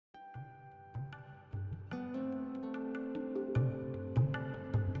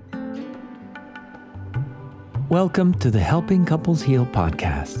Welcome to the Helping Couples Heal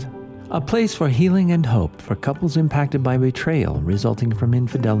podcast, a place for healing and hope for couples impacted by betrayal resulting from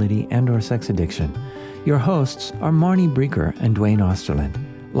infidelity and/or sex addiction. Your hosts are Marnie Breeker and Dwayne Osterland,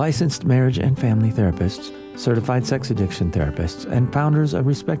 licensed marriage and family therapists, certified sex addiction therapists, and founders of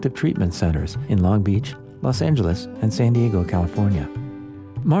respective treatment centers in Long Beach, Los Angeles, and San Diego, California.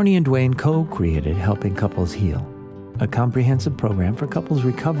 Marnie and Dwayne co-created Helping Couples Heal, a comprehensive program for couples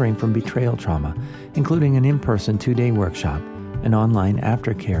recovering from betrayal trauma, including an in-person 2-day workshop, an online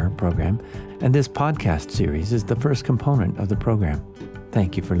aftercare program, and this podcast series is the first component of the program.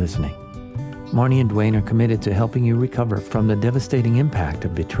 Thank you for listening. Marnie and Dwayne are committed to helping you recover from the devastating impact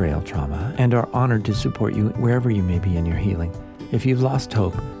of betrayal trauma and are honored to support you wherever you may be in your healing. If you've lost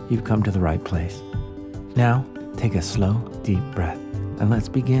hope, you've come to the right place. Now, take a slow, deep breath, and let's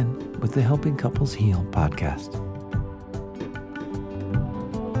begin with the Helping Couples Heal podcast.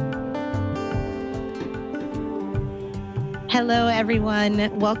 Hello,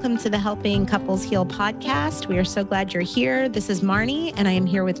 everyone. Welcome to the Helping Couples Heal podcast. We are so glad you're here. This is Marnie, and I am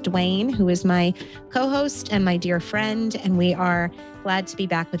here with Dwayne, who is my co-host and my dear friend, and we are glad to be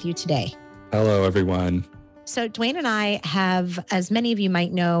back with you today. Hello, everyone. So Dwayne and I have, as many of you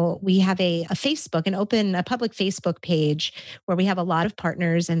might know, we have a Facebook, a public Facebook page where we have a lot of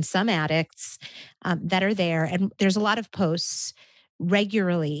partners and some addicts that are there. And there's a lot of posts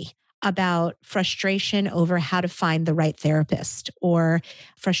regularly about frustration over how to find the right therapist, or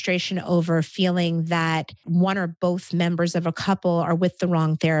frustration over feeling that one or both members of a couple are with the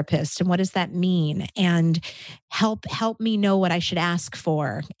wrong therapist. And what does that mean? And help me know what I should ask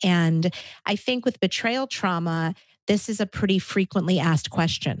for. And I think with betrayal trauma, this is a pretty frequently asked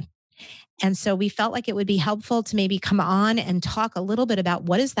question. And so we felt like it would be helpful to maybe come on and talk a little bit about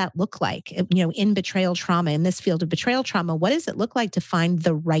what does that look like, in betrayal trauma, in this field of betrayal trauma, what does it look like to find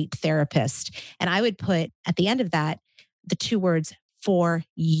the right therapist? And I would put at the end of that, the two words, for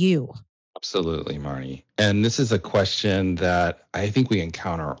you. Absolutely, Marnie. And this is a question that I think we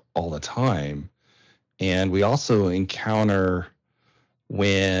encounter all the time. And we also encounter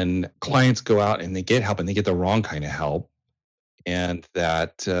when clients go out and they get help and they get the wrong kind of help. And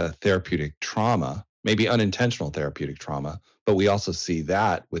that therapeutic trauma, maybe unintentional therapeutic trauma, but we also see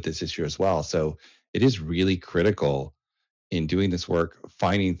that with this issue as well. So it is really critical in doing this work,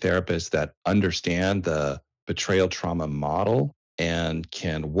 finding therapists that understand the betrayal trauma model and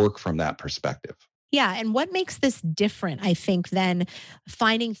can work from that perspective. Yeah. And what makes this different, I think, than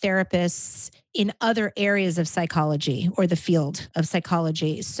finding therapists in other areas of psychology or the field of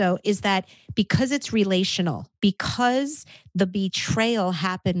psychology? So is that because it's relational, because the betrayal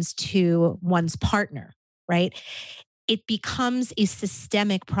happens to one's partner, right? It becomes a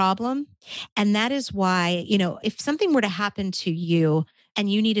systemic problem. And that is why, if something were to happen to you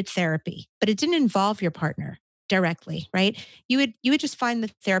and you needed therapy, but it didn't involve your partner directly, right? You would just find the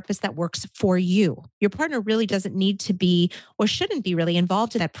therapist that works for you. Your partner really doesn't need to be or shouldn't be really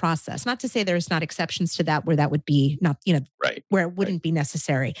involved in that process. Not to say there's not exceptions to that where that would be not, right, where it wouldn't be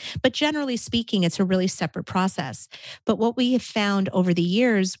necessary. But generally speaking, it's a really separate process. But what we have found over the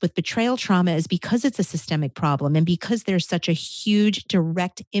years with betrayal trauma is because it's a systemic problem and because there's such a huge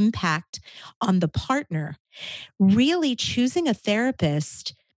direct impact on the partner, really choosing a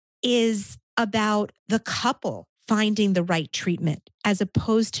therapist is about the couple finding the right treatment, as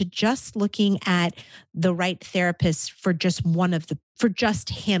opposed to just looking at the right therapist for just for just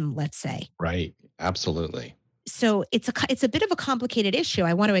him, let's say. Right. Absolutely. So it's a bit of a complicated issue.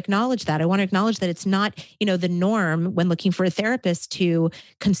 I want to acknowledge that. I want to acknowledge that it's not, the norm when looking for a therapist to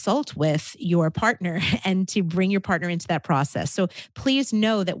consult with your partner and to bring your partner into that process. So please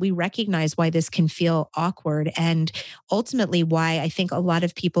know that we recognize why this can feel awkward and ultimately why I think a lot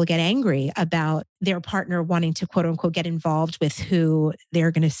of people get angry about their partner wanting to quote unquote get involved with who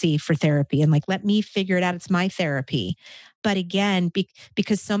they're going to see for therapy and let me figure it out. It's my therapy. But again,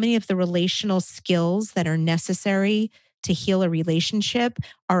 because so many of the relational skills that are necessary to heal a relationship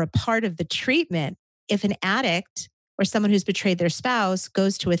are a part of the treatment. If an addict or someone who's betrayed their spouse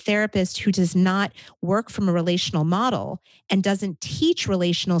goes to a therapist who does not work from a relational model and doesn't teach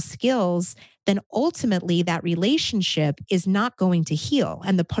relational skills, then ultimately that relationship is not going to heal.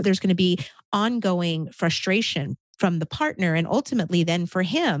 And there's going to be ongoing frustration from the partner and ultimately then for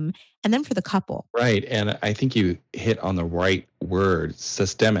him and then for the couple. Right. And I think you hit on the right word,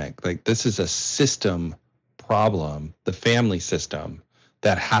 systemic. This is a system problem, the family system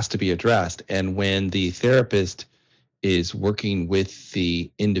that has to be addressed. And when the therapist is working with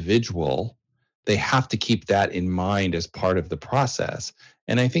the individual, they have to keep that in mind as part of the process.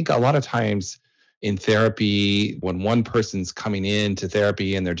 And I think a lot of times in therapy, when one person's coming into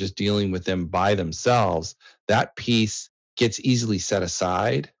therapy and they're just dealing with them by themselves, that piece gets easily set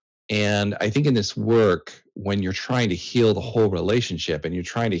aside. And I think in this work, when you're trying to heal the whole relationship and you're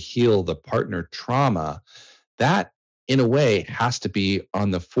trying to heal the partner trauma, that in a way has to be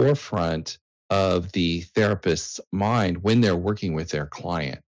on the forefront of the therapist's mind when they're working with their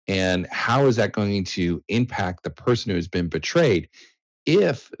client. And how is that going to impact the person who has been betrayed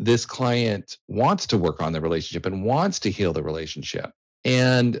if this client wants to work on the relationship and wants to heal the relationship?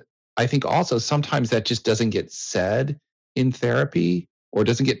 And I think also sometimes that just doesn't get said in therapy or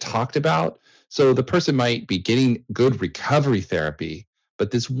doesn't get talked about. So the person might be getting good recovery therapy,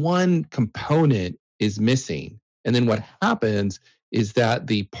 but this one component is missing. And then what happens is that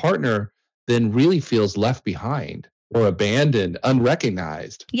the partner then really feels left behind or abandoned,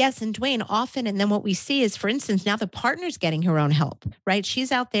 unrecognized. Yes, and Dwayne, often, and then what we see is, for instance, now the partner's getting her own help, right?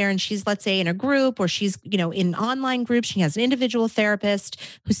 She's out there and she's, let's say, in a group, or she's, in online groups. She has an individual therapist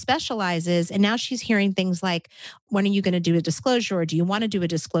who specializes, and now she's hearing things like, when are you going to do a disclosure, or do you want to do a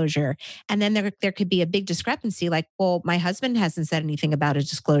disclosure? And then there could be a big discrepancy, like, well, my husband hasn't said anything about a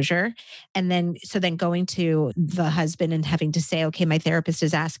disclosure. And then, so then going to the husband and having to say, okay, my therapist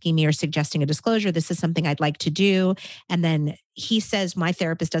is asking me or suggesting a disclosure. This is something I'd like to do. And then he says, my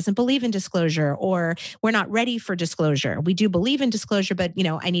therapist doesn't believe in disclosure, or we're not ready for disclosure. We do believe in disclosure, but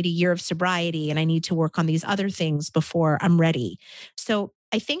I need a year of sobriety and I need to work on these other things before I'm ready. So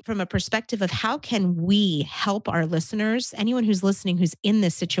I think from a perspective of how can we help our listeners, anyone who's listening, who's in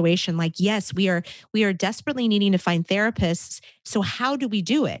this situation, like, yes, we are desperately needing to find therapists. So how do we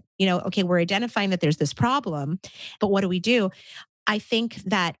do it? Okay, we're identifying that there's this problem, but what do we do? I think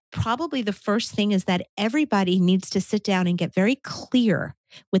that probably the first thing is that everybody needs to sit down and get very clear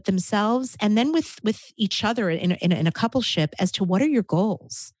with themselves and then with each other in a coupleship as to what are your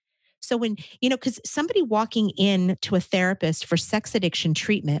goals. So when, because somebody walking in to a therapist for sex addiction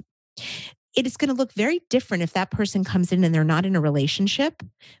treatment, it is going to look very different if that person comes in and they're not in a relationship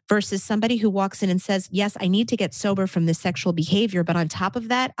versus somebody who walks in and says, yes, I need to get sober from this sexual behavior. But on top of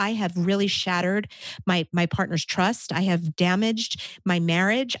that, I have really shattered my partner's trust. I have damaged my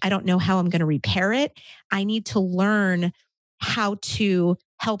marriage. I don't know how I'm going to repair it. I need to learn how to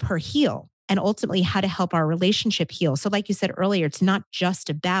help her heal and ultimately how to help our relationship heal. So like you said earlier, it's not just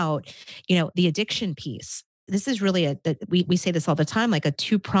about, the addiction piece. This is really we say this all the time, like a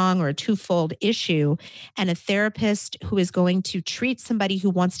two-prong or a twofold issue. And a therapist who is going to treat somebody who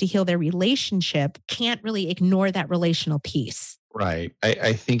wants to heal their relationship can't really ignore that relational piece. Right.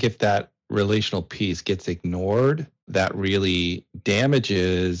 I think if that relational piece gets ignored, that really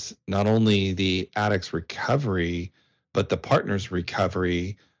damages not only the addict's recovery, but the partner's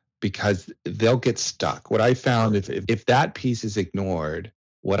recovery, because they'll get stuck. What I found, if that piece is ignored,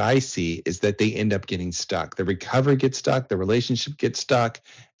 what I see is that they end up getting stuck. The recovery gets stuck, the relationship gets stuck,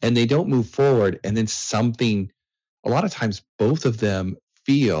 and they don't move forward. And then a lot of times, both of them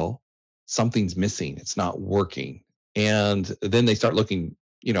feel something's missing, it's not working. And then they start looking,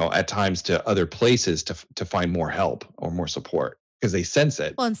 at times to other places to find more help or more support because they sense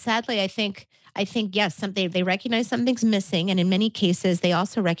it. Well, and sadly, I think yes, they recognize something's missing, and in many cases, they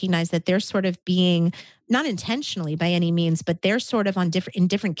also recognize that they're sort of being not intentionally by any means, but they're sort of in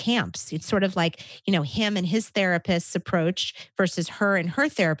different camps. It's sort of like him and his therapist's approach versus her and her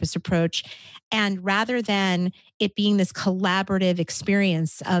therapist's approach, and rather than it being this collaborative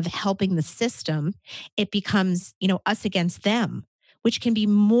experience of helping the system, it becomes us against them, which can be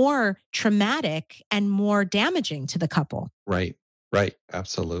more traumatic and more damaging to the couple. Right, right,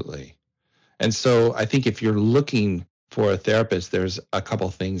 absolutely. And so I think if you're looking for a therapist, there's a couple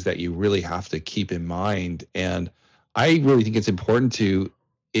things that you really have to keep in mind. And I really think it's important to,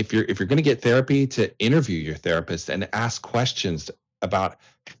 if you're going to get therapy, to interview your therapist and ask questions about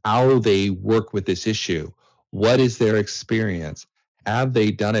how they work with this issue. What is their experience? Have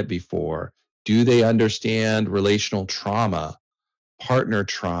they done it before? Do they understand relational trauma, partner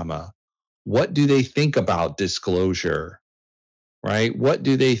trauma? What do they think about disclosure? Right? What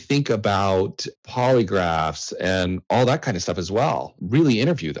do they think about polygraphs and all that kind of stuff as well? Really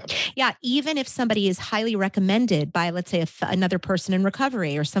interview them. Yeah, even if somebody is highly recommended by, let's say, another person in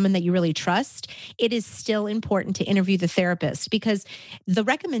recovery or someone that you really trust, it is still important to interview the therapist, because the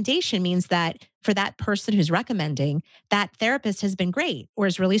recommendation means that for that person who's recommending, that therapist has been great or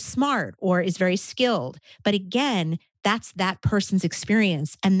is really smart or is very skilled. But again, that's that person's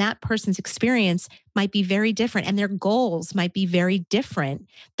experience, and that person's experience might be very different, and their goals might be very different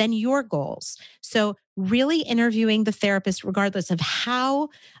than your goals. So really interviewing the therapist, regardless of how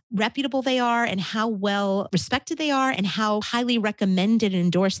reputable they are and how well respected they are and how highly recommended and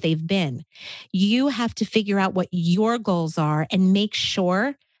endorsed they've been, you have to figure out what your goals are and make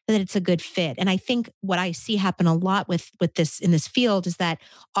sure that it's a good fit. And I think what I see happen a lot with this in this field is that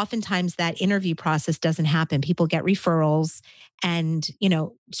oftentimes that interview process doesn't happen. People get referrals and,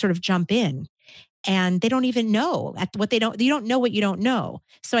 sort of jump in and they don't even know at what they don't you don't know what you don't know.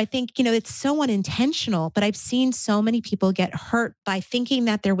 So I think, it's so unintentional, but I've seen so many people get hurt by thinking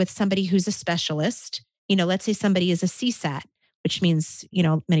that they're with somebody who's a specialist. Let's say somebody is a CSAT, which means,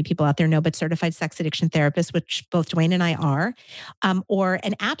 many people out there know, but certified sex addiction therapist, which both Dwayne and I are, or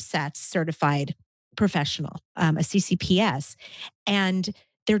an APSAT certified professional, a CCPS. And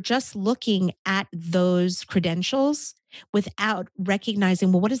they're just looking at those credentials without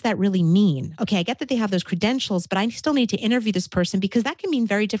recognizing, well, what does that really mean? Okay, I get that they have those credentials, but I still need to interview this person because that can mean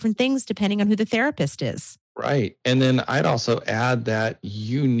very different things depending on who the therapist is. Right. And then I'd also add that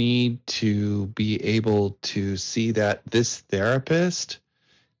you need to be able to see that this therapist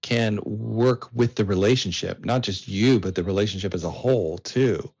can work with the relationship, not just you, but the relationship as a whole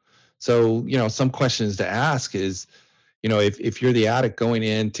too. So, some questions to ask is, if you're the addict going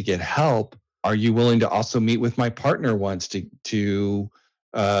in to get help, are you willing to also meet with my partner once to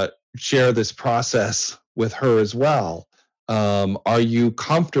share this process with her as well? Are you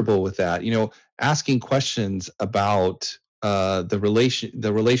comfortable with that? Asking questions about the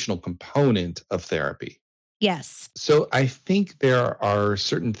relational component of therapy. Yes, So I think there are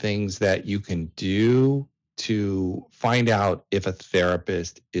certain things that you can do to find out if a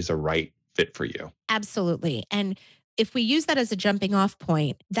therapist is a right fit for you. absolutely. And if we use that as a jumping off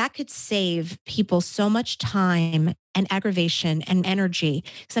point, that could save people so much time and aggravation and energy.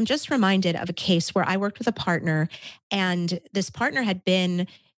 Because I'm just reminded of a case where I worked with a partner, and this partner had been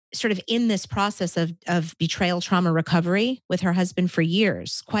sort of in this process of betrayal trauma recovery with her husband for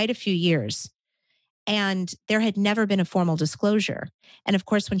years, quite a few years. And there had never been a formal disclosure. And of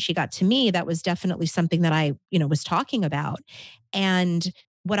course, when she got to me, that was definitely something that I, was talking about. And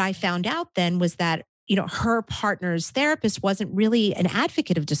what I found out then was that, her partner's therapist wasn't really an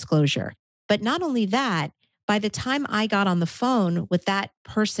advocate of disclosure. But not only that, by the time I got on the phone with that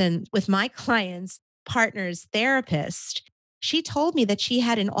person, with my client's partner's therapist, she told me that she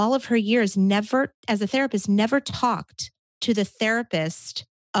had in all of her years never, as a therapist, never talked to the therapist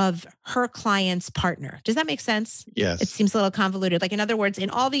of her client's partner. Does that make sense? It Yes. seems a little convoluted. Like, in other words, in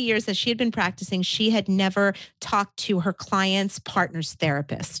all the years that she had been practicing, she had never talked to her client's partner's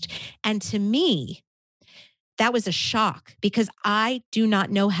therapist. And to me, that was a shock because I do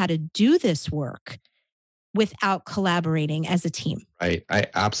not know how to do this work without collaborating as a team. I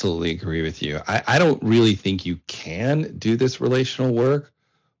absolutely agree with you. I don't really think you can do this relational work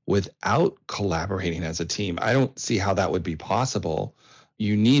without collaborating as a team. I don't see how that would be possible.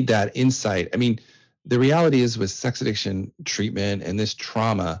 You need that insight. I mean, the reality is with sex addiction treatment and this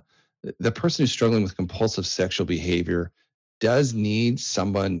trauma, the person who's struggling with compulsive sexual behavior does need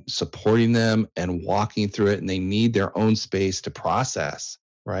someone supporting them and walking through it, and they need their own space to process,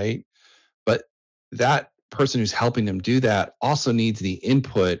 right? But that person who's helping them do that also needs the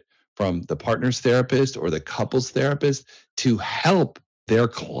input from the partner's therapist or the couple's therapist to help their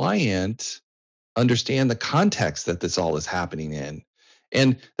client understand the context that this all is happening in.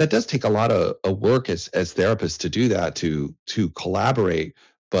 And that does take a lot of work as therapists to do that, to collaborate.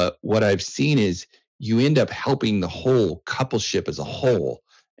 But what I've seen is you end up helping the whole coupleship as a whole.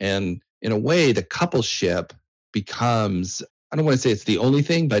 And in a way, the coupleship becomes, I don't want to say it's the only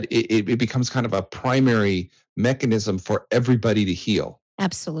thing, but it becomes kind of a primary mechanism for everybody to heal.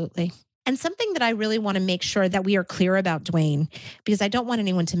 Absolutely. And something that I really want to make sure that we are clear about, Dwayne, because I don't want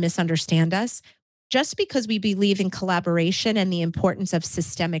anyone to misunderstand us. Just because we believe in collaboration and the importance of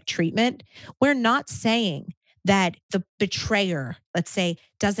systemic treatment, we're not saying that the betrayer, let's say,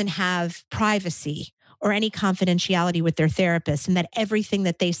 doesn't have privacy or any confidentiality with their therapist and that everything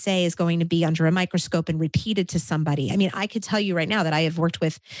that they say is going to be under a microscope and repeated to somebody. I mean, I could tell you right now that I have worked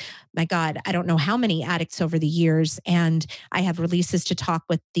with, my God, I don't know how many addicts over the years, and I have releases to talk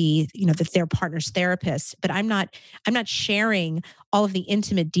with their partner's therapist, but I'm not sharing all of the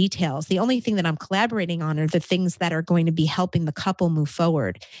intimate details. The only thing that I'm collaborating on are the things that are going to be helping the couple move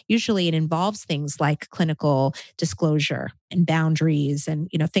forward. Usually it involves things like clinical disclosure and boundaries and,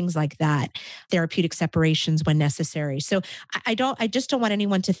 things like that, therapeutic separations when necessary. So I just don't want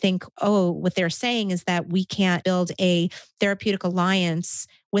anyone to think, oh, what they're saying is that we can't build a therapeutic alliance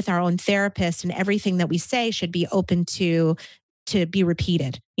with our own therapist and everything that we say should be open to be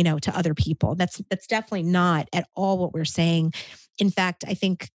repeated, to other people. That's definitely not at all what we're saying. In fact, I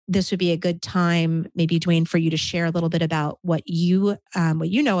think this would be a good time, maybe Dwayne, for you to share a little bit about what you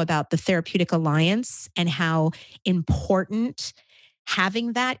know about the therapeutic alliance and how important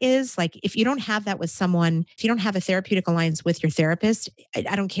having that is like, if you don't have that with someone, if you don't have a therapeutic alliance with your therapist,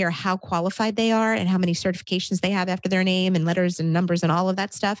 I don't care how qualified they are and how many certifications they have after their name and letters and numbers and all of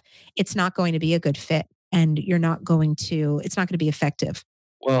that stuff, it's not going to be a good fit. And it's not going to be effective.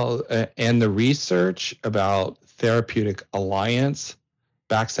 Well, and the research about therapeutic alliance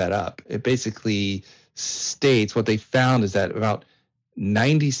backs that up. It basically states what they found is that about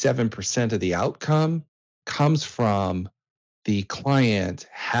 97% of the outcome comes from the client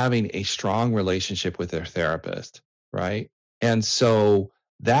having a strong relationship with their therapist, right? And so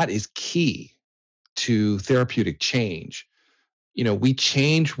that is key to therapeutic change. We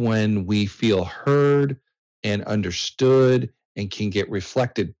change when we feel heard and understood and can get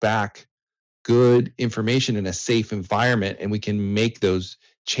reflected back good information in a safe environment, and we can make those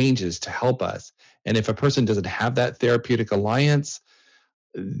changes to help us. And if a person doesn't have that therapeutic alliance,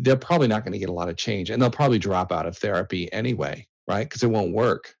 they're probably not going to get a lot of change, and they'll probably drop out of therapy anyway, right? Because it won't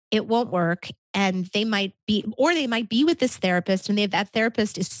work. It won't work. And they might be with this therapist, and that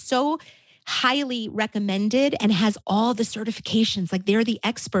therapist is so highly recommended and has all the certifications, like they're the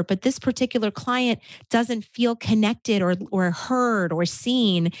expert, but this particular client doesn't feel connected or heard or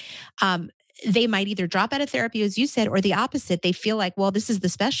seen. They might either drop out of therapy, as you said, or the opposite. They feel like, well, this is the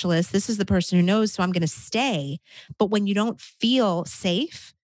specialist, this is the person who knows, so I'm going to stay. But when you don't feel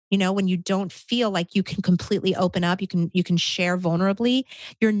safe, when you don't feel like you can completely open up, you can share vulnerably,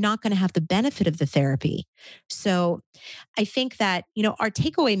 you're not going to have the benefit of the therapy. So I think that, our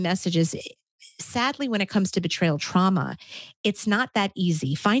takeaway message is, sadly, when it comes to betrayal trauma, it's not that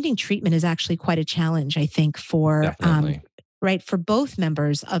easy. Finding treatment is actually quite a challenge, I think, for Definitely. right, for both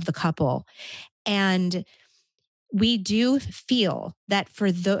members of the couple. And we do feel that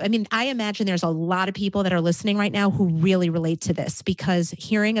I imagine there's a lot of people that are listening right now who really relate to this, because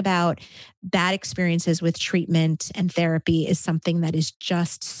hearing about bad experiences with treatment and therapy is something that is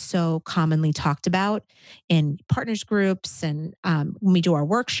just so commonly talked about in partners groups and when we do our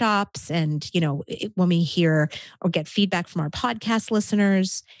workshops, and, when we hear or get feedback from our podcast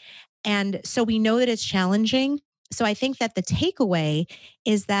listeners. And so we know that it's challenging. So I think that the takeaway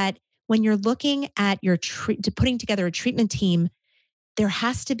is that when you're looking at putting together a treatment team, there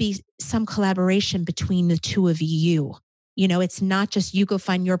has to be some collaboration between the two of you. It's not just you go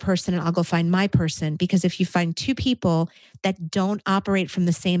find your person and I'll go find my person, because if you find two people that don't operate from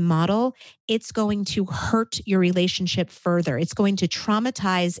the same model, it's going to hurt your relationship further. It's going to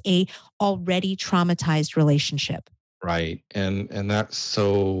traumatize a already traumatized relationship. Right. And that's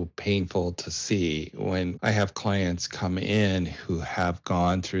so painful to see when I have clients come in who have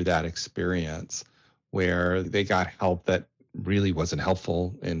gone through that experience where they got help that really wasn't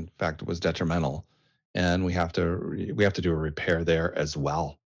helpful. In fact, it was detrimental. And we have to do a repair there as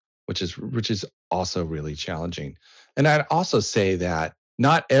well, which is also really challenging. And I'd also say that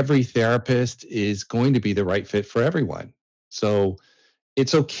not every therapist is going to be the right fit for everyone. So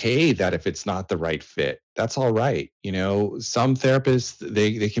it's okay that if it's not the right fit, that's all right. Some therapists,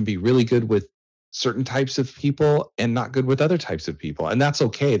 they can be really good with certain types of people and not good with other types of people. And that's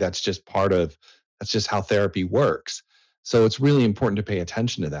okay. That's just how therapy works. So it's really important to pay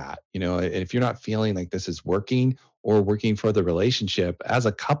attention to that. If you're not feeling like this is working or working for the relationship as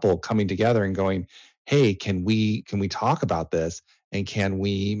a couple coming together and going, hey, can we talk about this? And can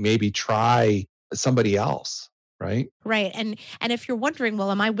we maybe try somebody else? Right. Right. And if you're wondering, well,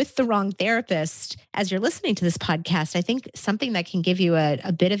 am I with the wrong therapist as you're listening to this podcast? I think something that can give you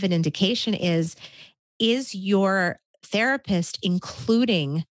a bit of an indication is your therapist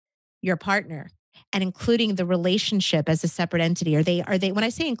including your partner and including the relationship as a separate entity? Are they when I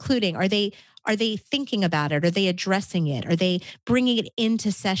say including, are they thinking about it? Are they addressing it? Are they bringing it into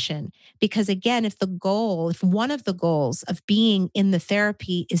session? Because again, if one of the goals of being in the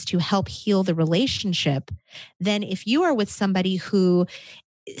therapy is to help heal the relationship, then if you are with somebody who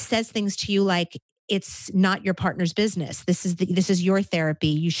says things to you like, it's not your partner's business, this is your therapy,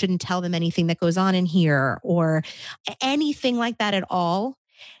 you shouldn't tell them anything that goes on in here, or anything like that at all,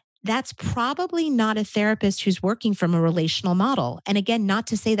 that's probably not a therapist who's working from a relational model. And again, not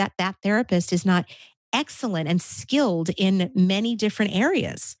to say that that therapist is not excellent and skilled in many different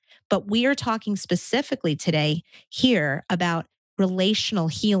areas, but we are talking specifically today here about relational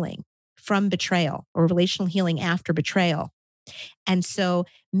healing from betrayal, or relational healing after betrayal. And so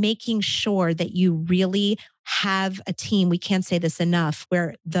making sure that you really have a team, we can't say this enough,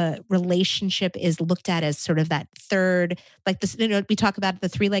 where the relationship is looked at as sort of that third, like this, we talk about the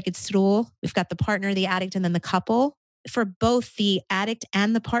three-legged stool. We've got the partner, the addict, and then the couple. For both the addict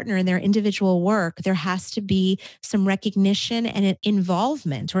and the partner in their individual work, there has to be some recognition and an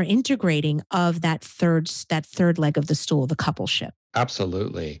involvement or integrating of that third leg of the stool, the coupleship.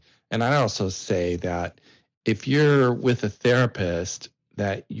 Absolutely. And I also say that if you're with a therapist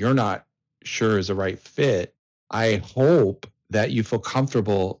that you're not sure is a right fit, I hope that you feel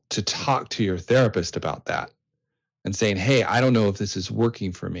comfortable to talk to your therapist about that and saying, hey, I don't know if this is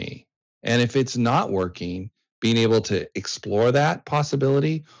working for me. And if it's not working, being able to explore that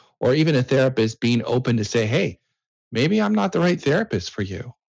possibility, or even a therapist being open to say, hey, maybe I'm not the right therapist for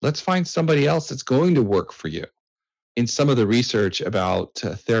you. Let's find somebody else that's going to work for you. In some of the research about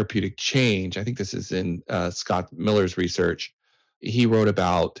therapeutic change, I think this is in Scott Miller's research, he wrote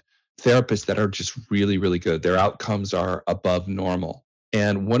about therapists that are just really, really good. Their outcomes are above normal.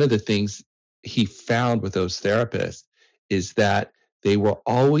 And one of the things he found with those therapists is that they were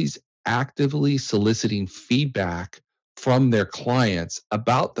always actively soliciting feedback from their clients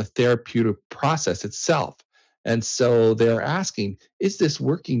about the therapeutic process itself. And so they're asking, is this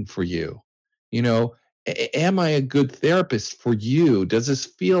working for you? You know, am I a good therapist for you? Does this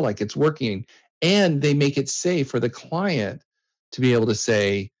feel like it's working? And they make it safe for the client to be able to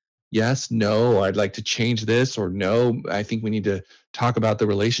say, yes, no, or I'd like to change this, or no, I think we need to talk about the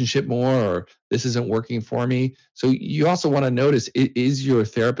relationship more, or this isn't working for me. So you also want to notice, is your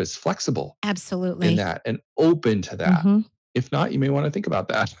therapist flexible in Absolutely. that and open to that? Hmm. If not, you may want to think about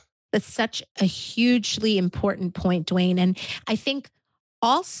that. That's such a hugely important point, Dwayne. And I think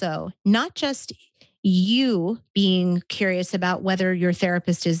also not just you being curious about whether your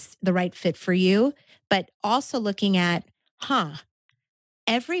therapist is the right fit for you, but also looking at,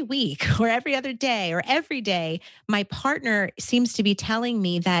 every week or every other day or every day, my partner seems to be telling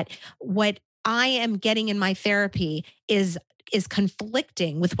me that what I am getting in my therapy is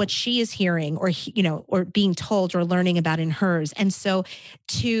conflicting with what she is hearing or or being told or learning about in hers. And so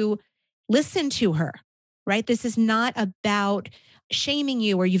to listen to her, right? This is not about shaming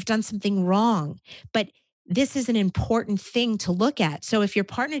you or you've done something wrong, but this is an important thing to look at. So if your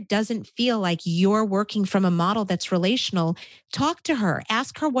partner doesn't feel like you're working from a model that's relational, talk to her,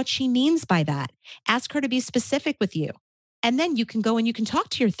 ask her what she means by that. Ask her to be specific with you. And then you can go and you can talk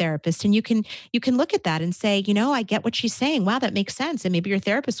to your therapist and you can look at that and say, I get what she's saying. Wow, that makes sense. And maybe your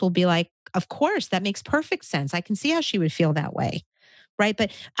therapist will be like, of course, that makes perfect sense. I can see how she would feel that way. Right.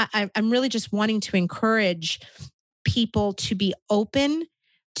 But I'm really just wanting to encourage people to be open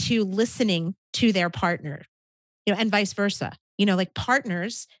to listening to their partner, and vice versa. Like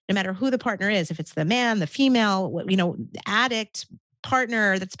partners, no matter who the partner is, if it's the man, the female, addict,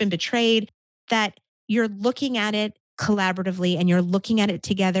 partner that's been betrayed, that you're looking at it collaboratively and you're looking at it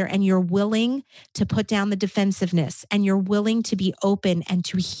together and you're willing to put down the defensiveness and you're willing to be open and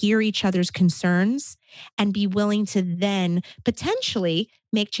to hear each other's concerns and be willing to then potentially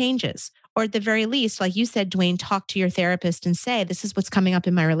make changes. Or at the very least, like you said, Dwayne, talk to your therapist and say, this is what's coming up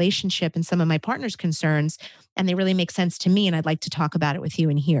in my relationship and some of my partner's concerns. And they really make sense to me. And I'd like to talk about it with you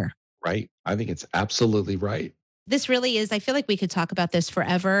in here. Right. I think it's absolutely right. This really is, I feel like we could talk about this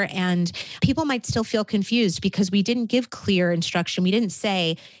forever and people might still feel confused because we didn't give clear instruction. We didn't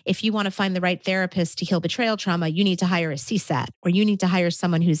say, if you want to find the right therapist to heal betrayal trauma, you need to hire a CSAT or you need to hire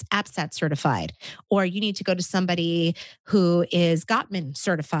someone who's APSAT certified, or you need to go to somebody who is Gottman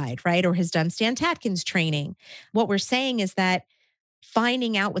certified, right? Or has done Stan Tatkins training. What we're saying is that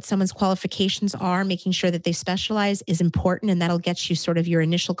finding out what someone's qualifications are, making sure that they specialize is important. And that'll get you sort of your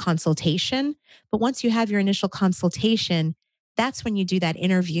initial consultation. But once you have your initial consultation, that's when you do that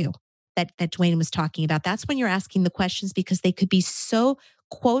interview that Dwayne was talking about. That's when you're asking the questions because they could be so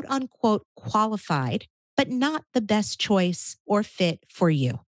quote unquote qualified, but not the best choice or fit for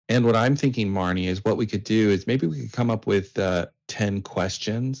you. And what I'm thinking, Marnie, is what we could do is maybe we could come up with 10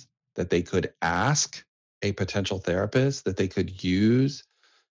 questions that they could ask a potential therapist that they could use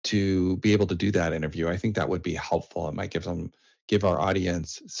to be able to do that interview. I think that would be helpful. It might give our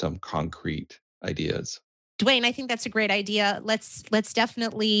audience some concrete ideas. Dwayne, I think that's a great idea. Let's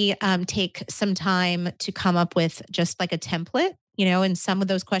definitely take some time to come up with just like a template. And some of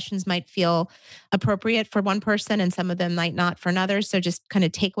those questions might feel appropriate for one person and some of them might not for another. So just kind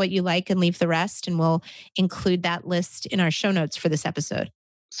of take what you like and leave the rest. And we'll include that list in our show notes for this episode.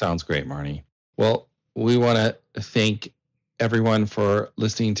 Sounds great, Marnie. Well, we want to thank everyone for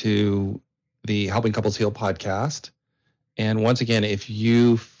listening to the Helping Couples Heal podcast. And once again, if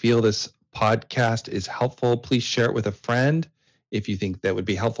you feel this podcast is helpful, please share it with a friend if you think that would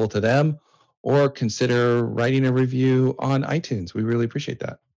be helpful to them, or consider writing a review on iTunes. We really appreciate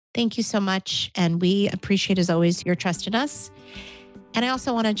that. Thank you so much. And we appreciate, as always, your trust in us. And I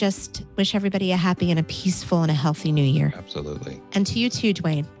also want to just wish everybody a happy and a peaceful and a healthy new year. Absolutely. And to you too,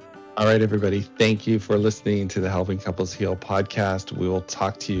 Dwayne. All right, everybody. Thank you for listening to the Helping Couples Heal podcast. We will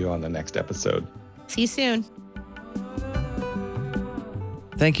talk to you on the next episode. See you soon.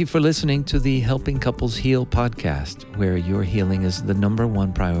 Thank you for listening to the Helping Couples Heal podcast, where your healing is the number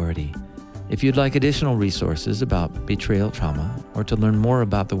one priority. If you'd like additional resources about betrayal trauma or to learn more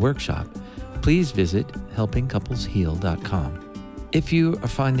about the workshop, please visit helpingcouplesheal.com. If you are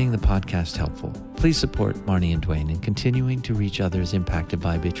finding the podcast helpful, please support Marnie and Dwayne in continuing to reach others impacted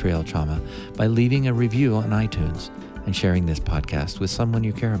by betrayal trauma by leaving a review on iTunes and sharing this podcast with someone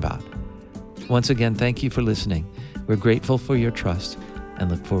you care about. Once again, thank you for listening. We're grateful for your trust and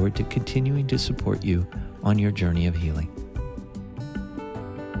look forward to continuing to support you on your journey of healing.